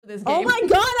This game. Oh my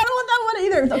god, I don't want that one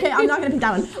either. Okay, I'm not gonna pick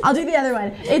that one. I'll do the other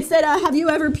one. It said, have you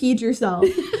ever peed yourself?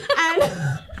 And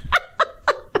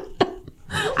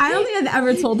I don't think I've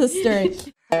ever told this story.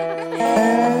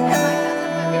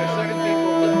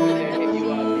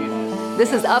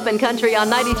 This is Up and Country on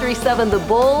 93.7 The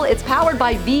Bull. It's powered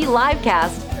by V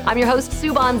Livecast. I'm your host,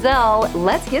 Sue Bonzel.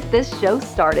 Let's get this show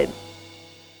started.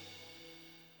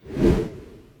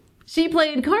 She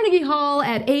played Carnegie Hall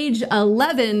at age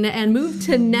 11 and moved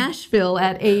to Nashville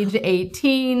at age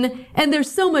 18. And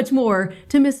there's so much more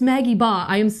to Miss Maggie Baugh.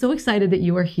 I am so excited that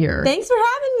you are here. Thanks for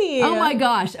having me. Oh my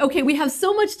gosh. Okay, we have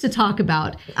so much to talk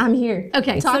about. I'm here.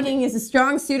 Okay. Talking is a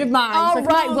strong suit of mine. All so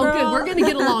right. on, Well, girl. good. We're going to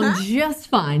get along just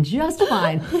fine. Just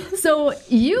fine. So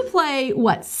you play,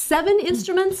 what, 7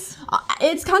 instruments?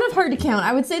 It's kind of hard to count.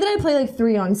 I would say that I play like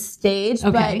 3 on stage,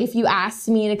 Okay. but if you asked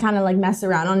me to kind of like mess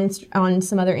around on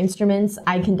some other instruments,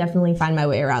 I can definitely find my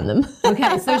way around them.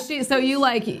 Okay. So you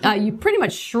like, you pretty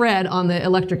much shred on the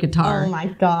electric guitar. Oh my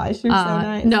gosh, you're so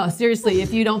nice. No, seriously,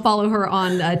 if you don't follow her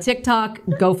on TikTok,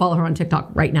 go follow her on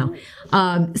TikTok right now.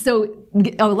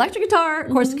 Electric guitar,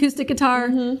 of course, acoustic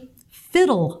guitar,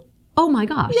 fiddle. Oh my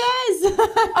gosh. Yes.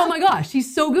 Oh my gosh,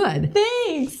 she's so good.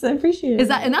 Thanks. I appreciate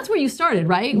it. And that's where you started,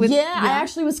 right? I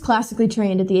actually was classically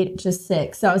trained at the age of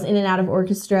 6. So I was in and out of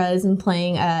orchestras and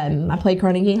playing, I played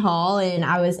Carnegie Hall and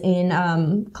I was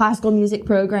in classical music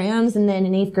programs. And then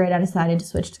in 8th grade, I decided to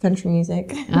switch to country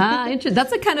music. Interesting.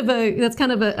 That's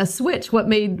kind of a switch. What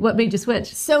made you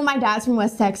switch? So my dad's from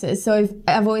West Texas. So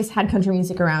I've always had country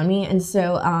music around me. And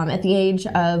so at the age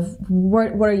of,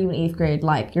 what are you in 8th grade?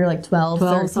 Like, you're like 12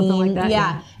 13. Something like that.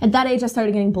 Yeah. At that age, I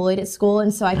started getting bullied at school.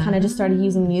 And so I kind of just started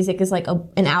using music as like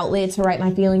an outlet to write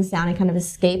my feelings down and kind of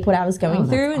escape what I was going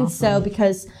through. And so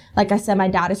because, like I said, my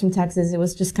dad is from Texas, it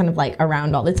was just kind of like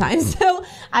around all the time. So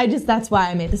that's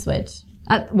why I made the switch.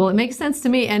 Well, it makes sense to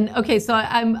me. And okay, so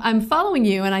I'm following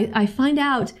you and I find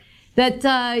out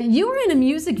that you were in a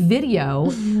music video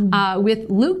with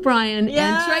Luke Bryan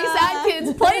and Trace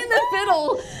Adkins playing the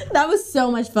fiddle. That was so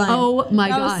much fun. Oh my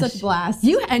gosh. That was such a blast.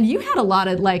 You had a lot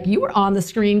of, like, you were on the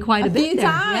screen quite a bit few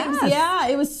there. times. Yes. Yeah,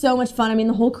 it was so much fun. I mean,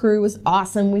 the whole crew was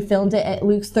awesome. We filmed it at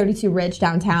Luke's 32 Ridge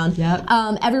downtown. Yep.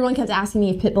 Everyone kept asking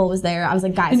me if Pitbull was there. I was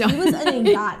like, guys, he was in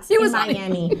a yacht in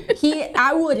Miami.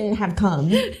 I wouldn't have come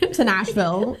to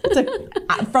Nashville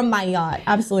from my yacht.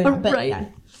 Absolutely not. But, right. yeah.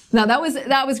 Now that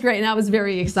was great and that was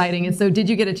very exciting. And so did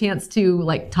you get a chance to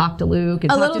like talk to Luke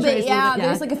and a talk little to bit, Trace? yeah.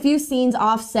 There's like a few scenes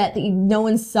offset that no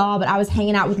one saw, but I was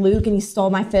hanging out with Luke and he stole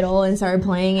my fiddle and started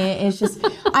playing it. And it's just,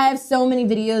 I have so many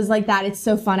videos like that. It's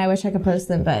so fun. I wish I could post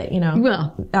them, but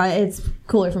it's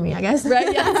cooler for me, I guess.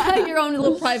 Right, yeah. It's like your own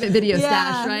little private video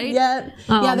stash, right? Yep.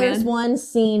 Oh, yeah, there's one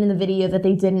scene in the video that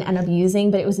they didn't end up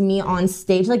using, but it was me on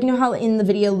stage. Like, you know how in the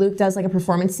video Luke does like a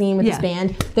performance scene with his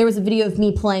band? There was a video of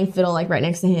me playing fiddle like right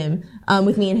next to him,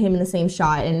 with me and him in the same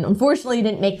shot, and unfortunately it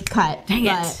didn't make the cut. Dang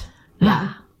but, it.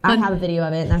 Yeah. I have a video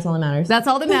of it, and that's all that matters. That's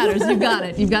all that matters. You've got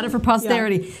it. You've got it for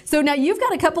posterity. Yeah. So now you've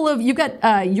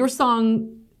got your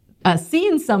song,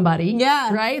 Seeing Somebody.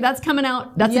 Yeah. Right? That's coming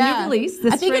out. That's a new release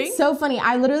this spring. I think it's so funny.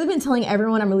 I literally been telling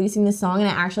everyone I'm releasing this song, and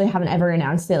I actually haven't ever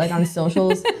announced it like on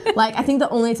socials. Like, I think the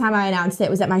only time I announced it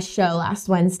was at my show last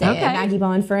Wednesday at Maggie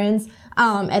Baugh and Friends.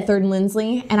 At 3rd and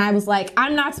Lindsley, and I was like,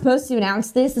 I'm not supposed to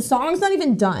announce this. The song's not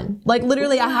even done. Like,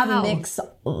 literally, I have a mix.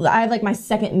 I have like my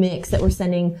second mix that we're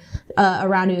sending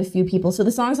around to a few people. So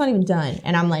the song's not even done,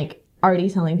 and I'm like already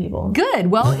telling people.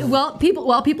 Good. Well, people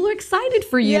are excited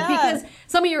for you because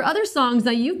some of your other songs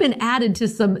now you've been added to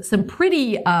some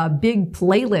pretty big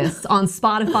playlists on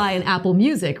Spotify and Apple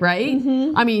Music, right?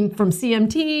 Mm-hmm. I mean, from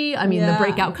CMT. I mean, the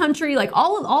Breakout Country, like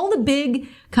all the big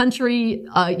country,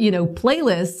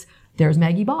 playlists. There's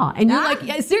Maggie Baugh, and you're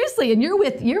like, seriously, and you're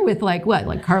with like what,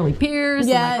 like Carly Pierce,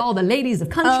 and like all the ladies of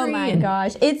country. Oh my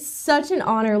gosh, it's such an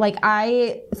honor. Like,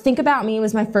 I Think About Me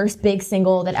was my first big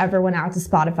single that ever went out to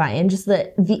Spotify, and just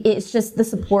the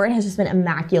support has just been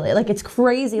immaculate. Like, it's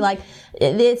crazy. Like,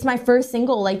 it's my first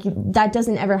single. Like, that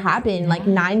doesn't ever happen. Like,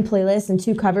 9 playlists and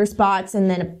 2 cover spots, and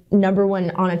then a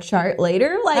 #1 on a chart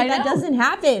later. Like, that doesn't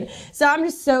happen. So I'm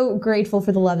just so grateful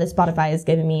for the love that Spotify has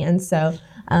given me, and so.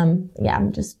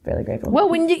 I'm just really grateful. Well,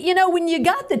 when you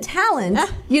got the talent,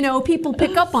 people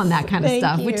pick up on that kind of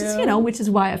stuff, which is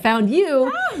why I found you.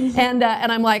 And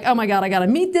I'm like, oh my God, I got to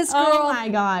meet this girl. Oh my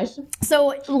gosh.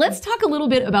 So let's talk a little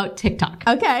bit about TikTok.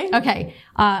 Okay.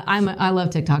 I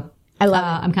love TikTok. I love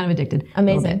it. I'm kind of addicted.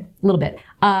 Amazing. A little bit.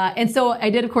 And so I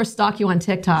did, of course, stalk you on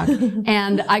TikTok,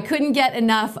 and I couldn't get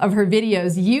enough of her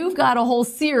videos. You've got a whole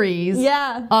series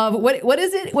of, what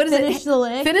is it? Finish the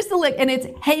Lick. Finish the Lick. And it's,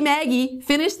 hey, Maggie,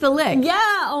 finish the lick. Yeah.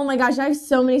 Oh my gosh. I have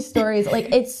so many stories.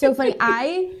 Like, it's so funny.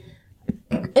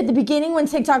 at the beginning when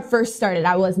TikTok first started,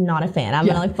 I was not a fan. I'm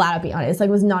gonna like flat out be honest. Like,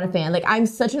 was not a fan. Like, I'm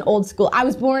such an old school.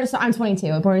 I'm 22.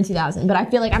 I was born in 2000, but I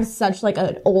feel like I'm such like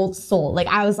an old soul. Like,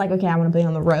 I was like, okay, I want to be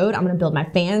on the road. I'm gonna build my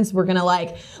fans. We're gonna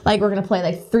we're gonna play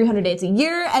like 300 dates a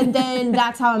year, and then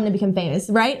that's how I'm gonna become famous,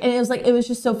 right? And it was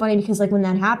just so funny because like when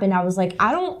that happened, I was like,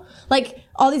 I don't like.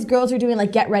 All these girls are doing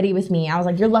like get ready with me. I was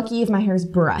like, you're lucky if my hair's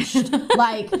brushed.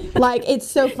 like it's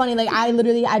so funny. Like I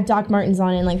have Doc Martens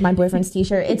on and like my boyfriend's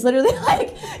t-shirt. It's literally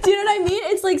like, do you know what I mean?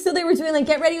 It's like, so they were doing like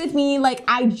get ready with me. Like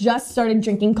I just started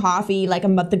drinking coffee like a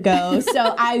month ago.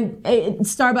 So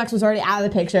Starbucks was already out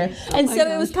of the picture. And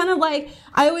it was kind of like,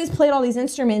 I always played all these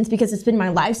instruments because it's been my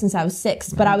life since I was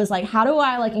 6. But I was like, how do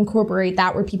I like incorporate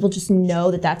that where people just know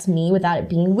that that's me without it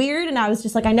being weird? And I was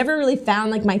just like, I never really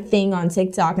found like my thing on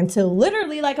TikTok until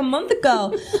literally like a month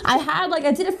ago.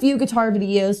 I did a few guitar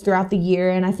videos throughout the year,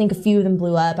 and I think a few of them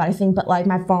blew up. But like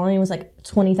my following was like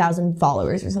 20,000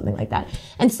 followers or something like that.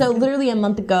 And so literally a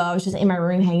month ago, I was just in my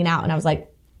room hanging out, and I was like,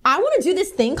 I want to do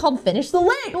this thing called Finish the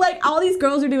Lick. Like all these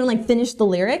girls are doing like Finish the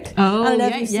Lyric. Oh, I don't know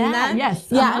if you've seen that. Yes.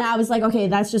 Yeah, and I was like, okay,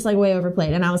 that's just like way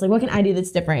overplayed. And I was like, what can I do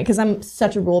that's different? Because I'm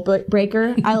such a rule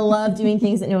breaker. I love doing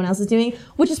things that no one else is doing,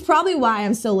 which is probably why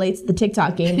I'm so late to the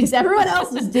TikTok game because everyone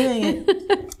else was doing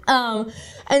it.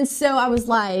 And so I was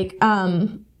like,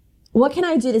 what can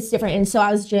I do that's different? And so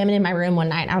I was jamming in my room one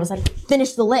night and I was like,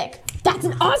 Finish the Lick. That's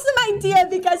an awesome idea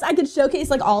because I could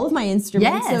showcase like all of my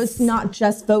instruments. Yes. So it's not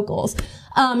just vocals.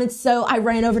 And so I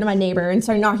ran over to my neighbor and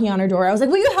started knocking on her door. I was like,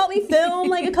 will you help me film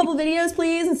like a couple videos,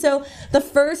 please? And so the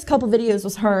first couple videos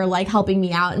was her like helping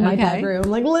me out in my bedroom.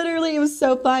 Like literally it was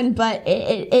so fun, but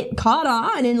it caught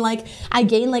on and like I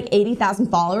gained like 80,000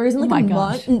 followers in like a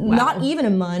month, not even a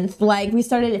month. Like we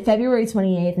started at February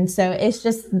 28th. And so it's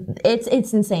just,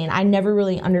 it's insane. I never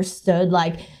really understood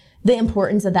like the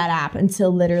importance of that app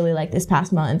until literally like this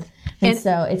past month. And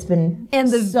so it's been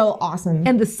so awesome.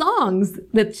 And the songs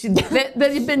that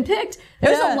have been picked,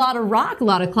 there's a lot of rock, a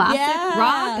lot of classic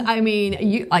rock. I mean,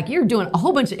 you're doing a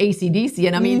whole bunch of AC/DC,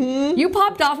 and I mean, you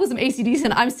popped off with some AC/DC,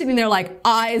 and I'm sitting there like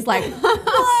eyes like,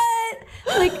 what?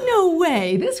 Like, no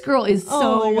way. This girl is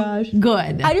so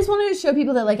good. I just wanted to show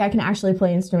people that like I can actually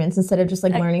play instruments instead of just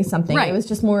like learning something. Right. It was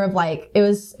just more of like, it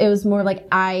was more like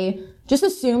I just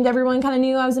assumed everyone kind of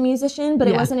knew I was a musician, but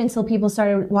it wasn't until people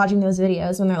started watching those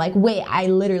videos when they're like, wait, I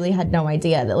literally had no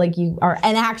idea that like you are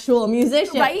an actual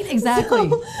musician. Right,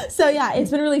 exactly. So yeah, it's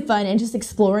been really fun and just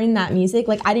exploring that music.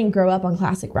 Like I didn't grow up on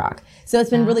classic rock. So it's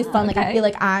been really fun. Like I feel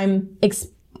like I'm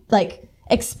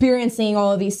experiencing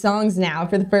all of these songs now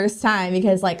for the first time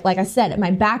because like I said,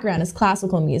 my background is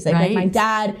classical music. Right. Like my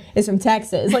dad is from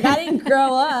Texas. Like I didn't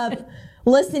grow up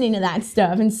listening to that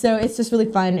stuff, and so it's just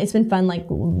really fun. It's been fun like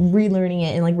relearning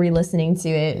it and like re-listening to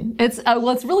it. It's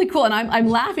it's really cool, and I'm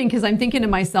laughing because I'm thinking to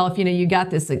myself, you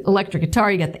got this electric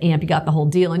guitar, you got the amp, you got the whole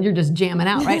deal, and you're just jamming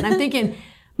out, right? And I'm thinking,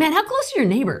 man, how close are your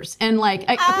neighbors? And like,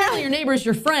 apparently your neighbor's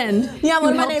your friend. Yeah,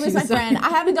 one of my neighbors, my friend. I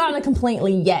haven't gotten a complaint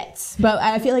yet, but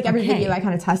I feel like every video I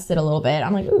kind of test it a little bit.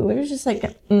 I'm like, ooh, it was just like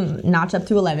notch up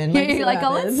to 11. Yeah, you're like,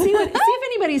 let's see if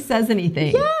anybody says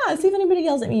anything. Yeah, see if anybody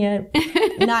yells at me yet.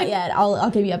 Not yet.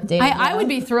 I'll keep you updated. I would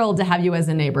be thrilled to have you as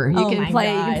a neighbor. You can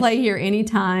play here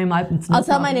anytime. I'll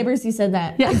tell my neighbors you said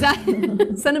that. Yeah,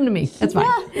 exactly. Send them to me. That's fine.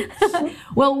 Yeah.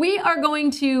 Well, we are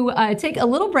going to take a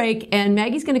little break, and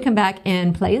Maggie's going to come back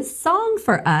and play a song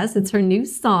for us. It's her new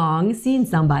song, Seeing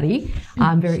Somebody.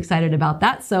 I'm very excited about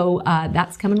that. So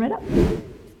that's coming right up.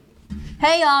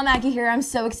 Hey y'all, Maggie here. I'm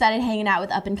so excited hanging out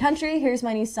with Up in Country. Here's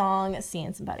my new song,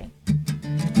 Seeing Somebody.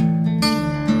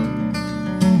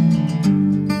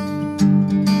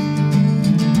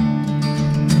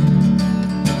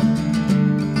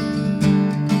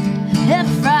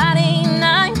 Every Friday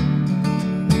night,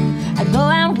 I go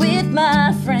out with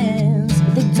my friends,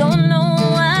 but they don't know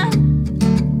why.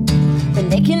 They're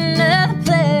making other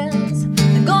plans.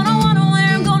 They're gonna wonder where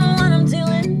I'm going, what I'm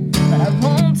doing, but I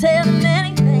won't tell them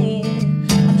anything.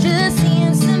 I'm just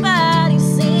seeing somebody,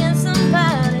 seeing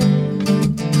somebody.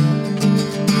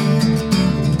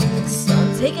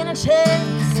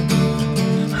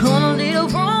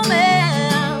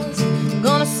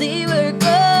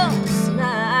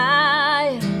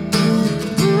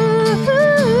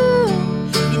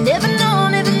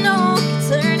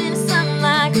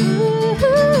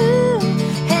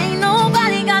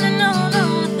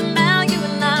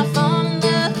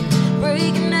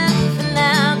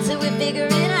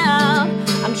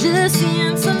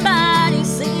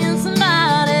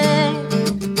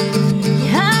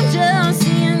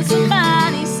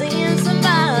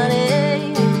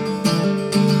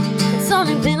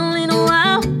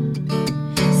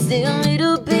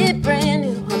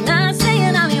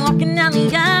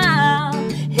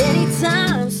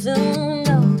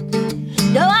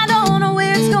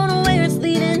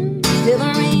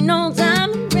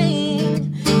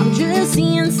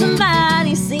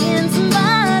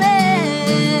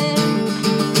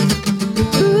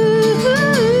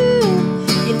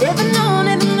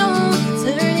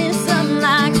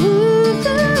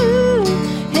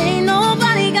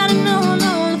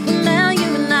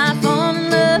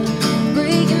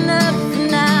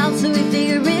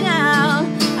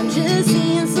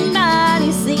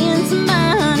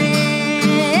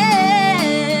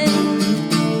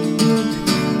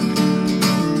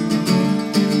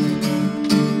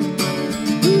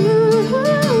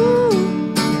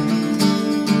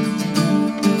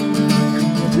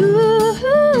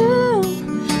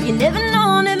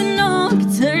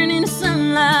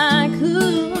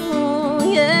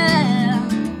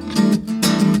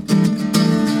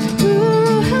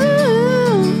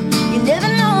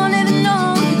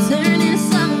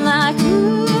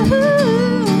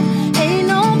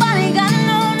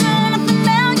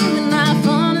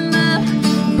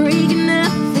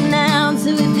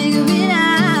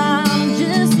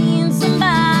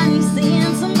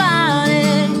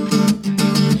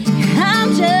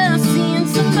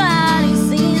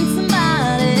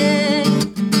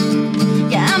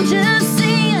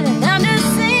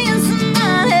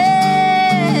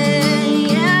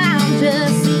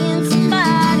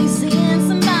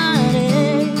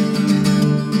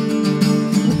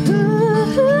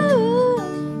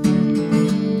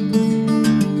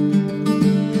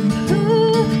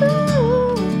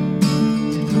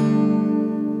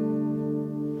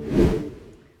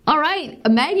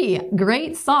 Somebody,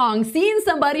 great song. Seeing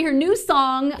Somebody, her new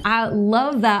song. I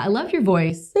love that. I love your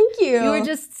voice. Thank you. You are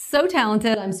just so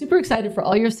talented. I'm super excited for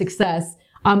all your success.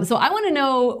 So I want to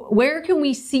know, where can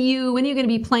we see you? When are you going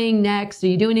to be playing next? Are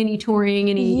you doing any touring,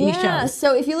 any shows?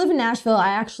 So if you live in Nashville, I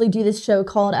actually do this show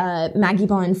called Maggie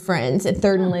Ball and Friends at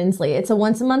 3rd and Lindsley. It's a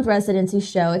once-a-month residency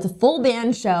show. It's a full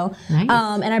band show. Nice.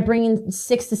 And I bring in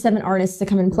 6 to 7 artists to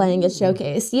come and play and get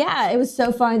showcased. Yeah, it was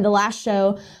so fun. The last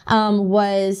show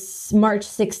was March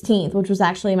 16th, which was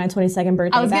actually my 22nd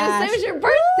birthday I was going to bash. say it was your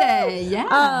birthday.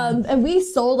 Yeah. And we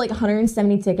sold like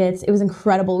 170 tickets. It was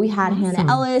incredible. We had Hannah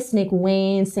Ellis, Nick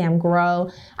Wayne, Sam Grow,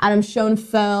 Adam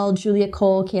Schoenfeld, Julia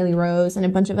Cole, Kaylee Rose, and a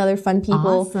bunch of other fun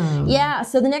people. Awesome. Yeah,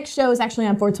 so the next show is actually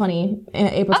on 420,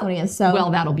 April 20th. So Well,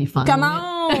 that'll be fun. come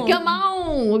on. Come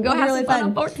on. We'll go have Really some fun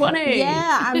fun. on 420.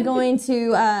 Yeah, I'm going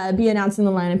to be announcing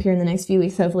the lineup here in the next few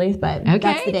weeks, hopefully. But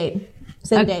that's the date.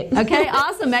 Say the date. Okay,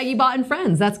 awesome. Maggie Bott and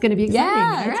Friends. That's going to be exciting.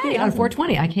 Yeah, All it's right, gonna be on awesome.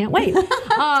 420. I can't wait.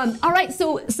 All right,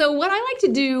 so what I like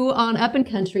to do on Up and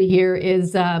Country here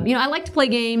is, I like to play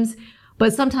games,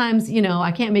 but sometimes,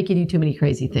 I can't make you do too many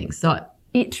crazy things. So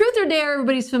Truth or Dare,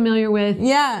 everybody's familiar with.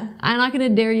 Yeah, I'm not going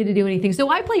to dare you to do anything. So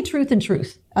I play Truth and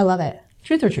Truth. I love it.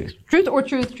 Truth or truth? Truth or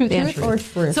truth? Truth and truth. or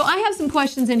truth. So I have some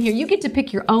questions in here. You get to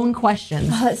pick your own questions.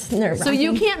 That's nerve-wracking. So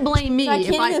you can't blame me. I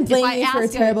can't even blame you for a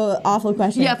terrible, awful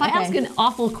question. Yeah, if I ask an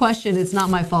awful question, it's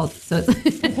not my fault. So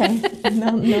Okay.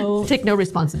 No. take no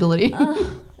responsibility.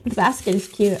 The basket is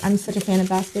cute. I'm such a fan of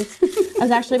baskets. I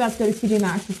was actually about to go to TJ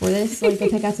Maxx before this, so go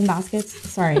pick out some baskets.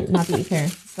 Sorry, not that you care.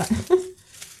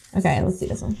 Okay, let's do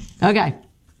this one. Okay.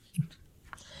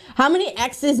 How many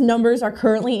X's numbers are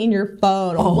currently in your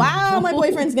phone? Oh. Wow, my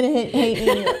boyfriend's gonna hate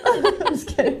me. I'm just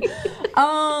kidding.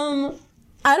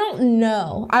 I don't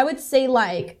know. I would say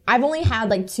I've only had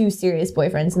 2 serious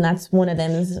boyfriends, and that's one of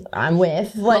them is I'm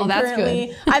with. that's currently,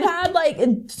 good. I've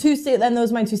had 2, and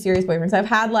those are my 2 serious boyfriends. I've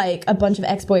had a bunch of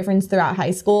ex-boyfriends throughout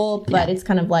high school, but it's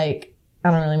kind of I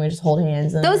don't really, we just hold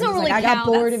hands. And Those don't really I count.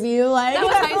 got bored of you. That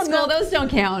was I high don't school. know. Those don't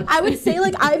count. I would say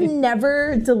I've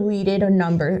never deleted a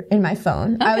number in my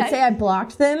phone. I would Okay. say I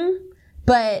blocked them,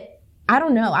 but I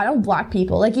don't know. I don't block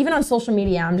people. Even on social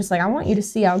media, I'm just I want you to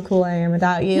see how cool I am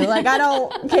without you. I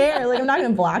don't care. I'm not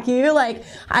gonna block you. Yeah.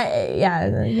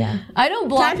 I don't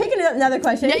block. Can I pick another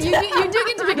question? Yeah, you do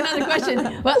get to pick another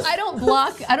question. But I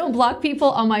don't block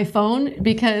people on my phone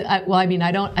because I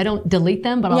don't delete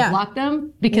them, but I'll block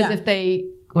them because if they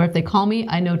call me,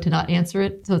 I know to not answer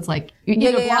it. So it's you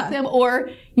either block them or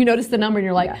you notice the number and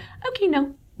you're okay,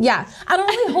 no. Yeah, I don't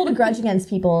really hold a grudge against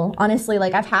people, honestly.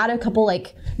 I've had a couple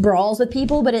brawls with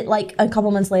people, but a couple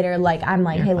months later, I'm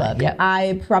hey, look,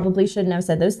 I probably shouldn't have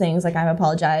said those things. I've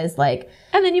apologized. And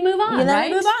then you move on, then right?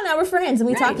 we move on. Now we're friends and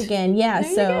we talk again. Yeah, There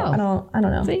you so go. I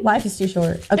don't know. See? Life is too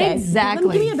short. Okay,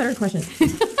 Exactly. Give me a better question.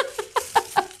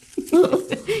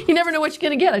 You never know what you're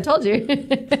gonna get. I told you.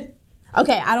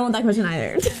 Okay, I don't want that question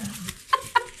either.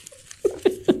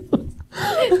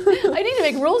 I need to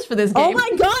make rules for this game. Oh my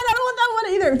god, I don't want that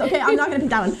one either. Okay, I'm not gonna pick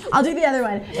that one. I'll do the other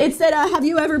one. It said, have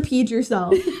you ever peed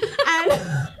yourself? And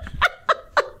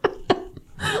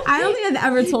I don't think I've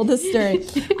ever told this story.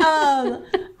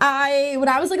 When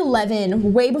I was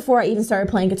 11, way before I even started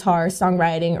playing guitar,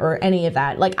 songwriting, or any of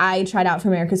that, I tried out for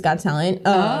America's Got Talent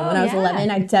when I was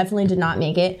 11. I definitely did not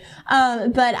make it.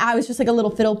 But I was just a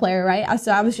little fiddle player, right?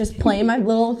 So I was just playing my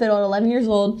little fiddle at 11 years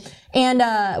old.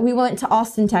 And we went to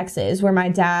Austin, Texas, where my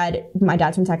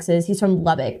dad's from Texas. He's from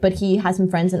Lubbock, but he has some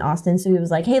friends in Austin. So he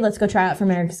was like, hey, let's go try out for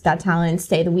America's Got Talent,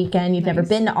 stay the weekend. You've never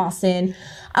been to Austin.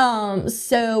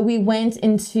 So we went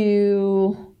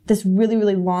into this really,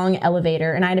 really long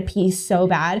elevator and I had to pee so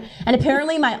bad. And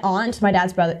apparently my aunt, my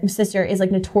dad's sister, is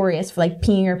notorious for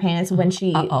peeing her pants when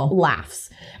she laughs.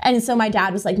 And so my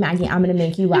dad was like, Maggie, I'm going to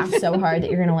make you laugh so hard that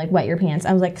you're going to wet your pants.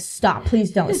 I was like, stop,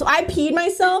 please don't. So I peed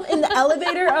myself in the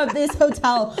elevator of this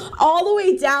hotel all the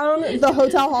way down the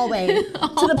hotel hallway to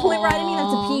the point where I didn't even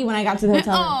have to pee when I got to the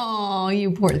hotel room. Oh,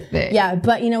 you poor thing. Yeah,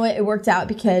 but you know what? It worked out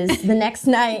because the next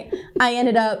night I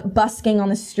ended up busking on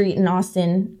the street in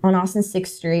Austin, on Austin 6th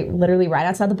Street, literally right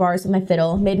outside the bars with my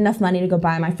fiddle, made enough money to go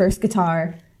buy my first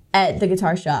guitar at the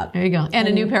guitar shop. There you go. And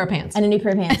a new pair of pants. And a new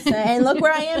pair of pants. And look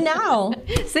where I am now.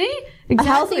 See? A Exactly.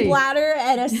 healthy bladder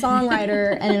and a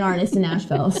songwriter and an artist in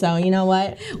Nashville. So you know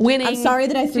what? Winning. I'm sorry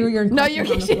that I threw your you're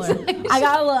questions on the floor. I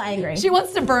got a little angry. She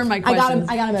wants to burn my questions.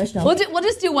 I got emotional. We'll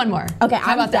just do one more. Okay,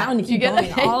 How I'm about down that? to keep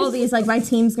going. All of these, my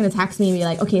team's gonna text me and be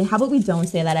like, okay, how about we don't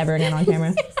say that ever again on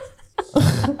camera?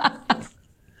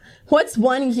 What's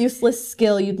one useless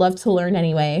skill you'd love to learn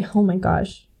anyway? Oh my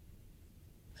gosh.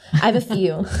 I have a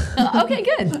few. Okay,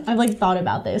 good. I've thought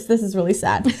about this. This is really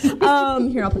sad.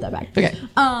 Here, I'll put that back. Okay.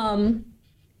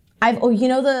 you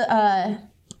know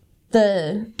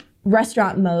the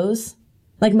restaurant Moe's,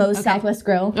 like Moe's Southwest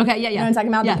Grill. Okay, yeah. You know what I'm talking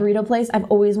about? Yeah. The burrito place. I've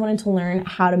always wanted to learn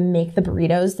how to make the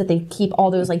burritos that they keep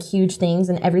all those like huge things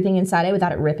and everything inside it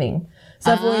without it ripping.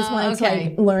 So I've always wanted to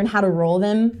like learn how to roll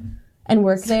them and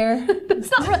work there. It's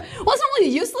not really a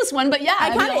useless one, but yeah, I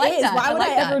kind of like is. that. Why would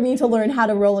I ever need to learn how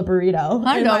to roll a burrito?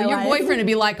 I don't know. Your boyfriend would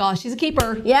be like, "Oh, she's a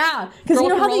keeper." Yeah, because you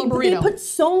know how they put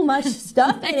so much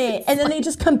stuff in it, and then they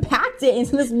just compact it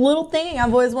into this little thing.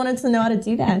 I've always wanted to know how to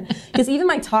do that, because even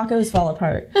my tacos fall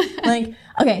apart. Like,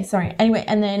 okay, sorry. Anyway,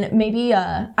 and then maybe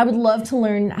I would love to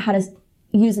learn how to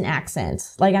use an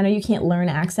accent. Like, I know you can't learn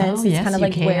accents. It's kind of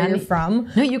like where you're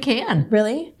from. No, you can.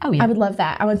 Really? Oh yeah. I would love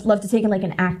that. I would love to take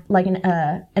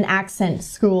an accent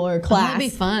school or class. That'd be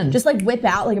fun. Just like whip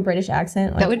out like a British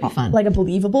accent. Like, that would be fun. Like a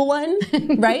believable one,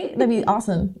 right? That'd be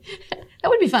awesome. That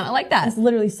would be fun. I like that. It's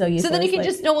literally so useless. So then you can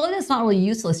just that's not really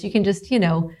useless. You can just you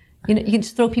can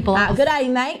just throw people off. Good eye,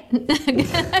 mate.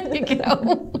 There you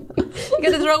go. You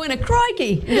got to throw in a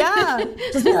crikey. Yeah.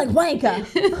 Just be like wanker.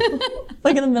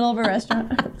 Like in the middle of a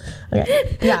restaurant.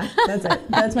 Okay. Yeah, that's it.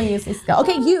 That's my useless skill.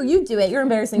 Okay, you do it. You're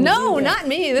embarrassing. No, not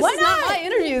me. This is not my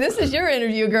interview. This is your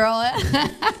interview, girl.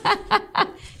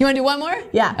 You want to do one more?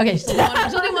 Yeah. Okay, she'll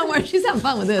do one more. She's having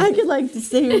fun with this. I could like just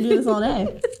sit here and do this all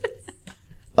day.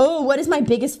 Oh, what is my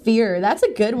biggest fear? That's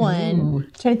a good one.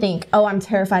 I'm trying to think. Oh, I'm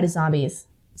terrified of zombies.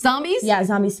 Zombies? Yeah,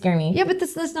 zombies scare me. Yeah, but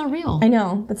that's not real. I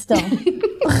know, but still.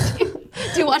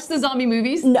 Do you watch the zombie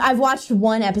movies? No, I've watched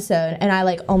one episode and I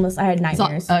had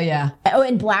nightmares. Oh yeah. Oh,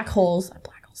 and black holes.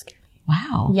 Black holes scare me.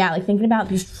 Wow. Yeah, like thinking about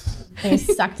these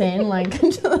things sucked in, like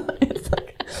it's like.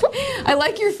 I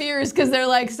like your fears because they're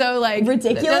like so like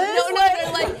ridiculous. No,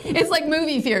 they're like it's like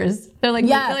movie fears. They're like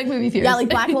movie fears. Yeah, like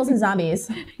black holes and zombies.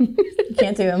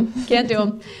 Can't do them. Can't do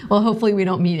them. Well, hopefully we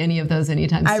don't meet any of those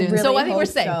anytime soon. Really so I think we're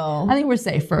safe. So. I think we're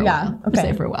safe for a while. Okay. We're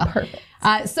safe for a while. Perfect.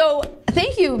 So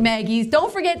thank you, Maggie.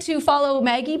 Don't forget to follow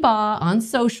Maggie Baugh on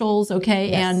socials, okay?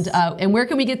 Yes. And where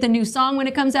can we get the new song when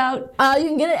it comes out? You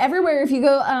can get it everywhere. If you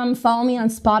go follow me on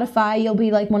Spotify, you'll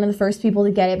be like one of the first people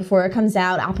to get it before it comes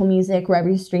out. Apple Music, wherever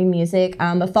you stream music.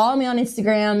 But follow me on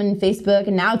Instagram and Facebook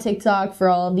and now TikTok for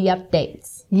all of the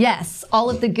updates. Yes, all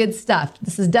of the good stuff.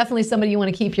 This is definitely somebody you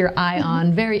want to keep your eye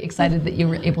on. Very excited that you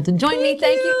were able to join me.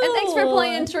 Thank you. And thanks for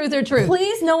playing Truth or Truth.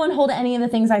 Please, no one hold any of the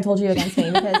things I told you against me,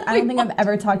 because I don't think I've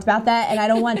ever talked about that, and I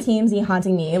don't want TMZ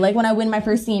haunting me. Like when I win my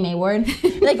first CMA award.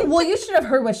 Like, well, you should have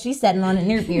heard what she said on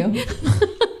an interview.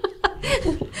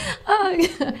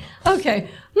 Okay.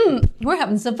 We're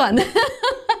having some fun.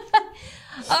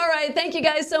 All right. Thank you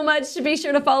guys so much. Be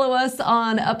sure to follow us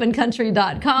on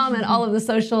upandcountry.com and all of the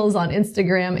socials on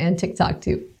Instagram and TikTok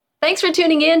too. Thanks for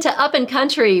tuning in to Up and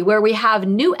Country, where we have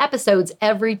new episodes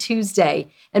every Tuesday.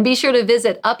 And be sure to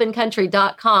visit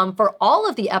upandcountry.com for all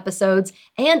of the episodes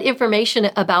and information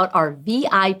about our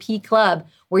VIP club,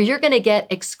 where you're going to get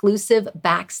exclusive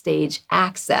backstage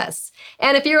access.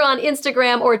 And if you're on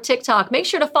Instagram or TikTok, make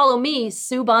sure to follow me,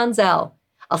 Sue Bonzel.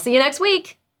 I'll see you next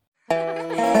week.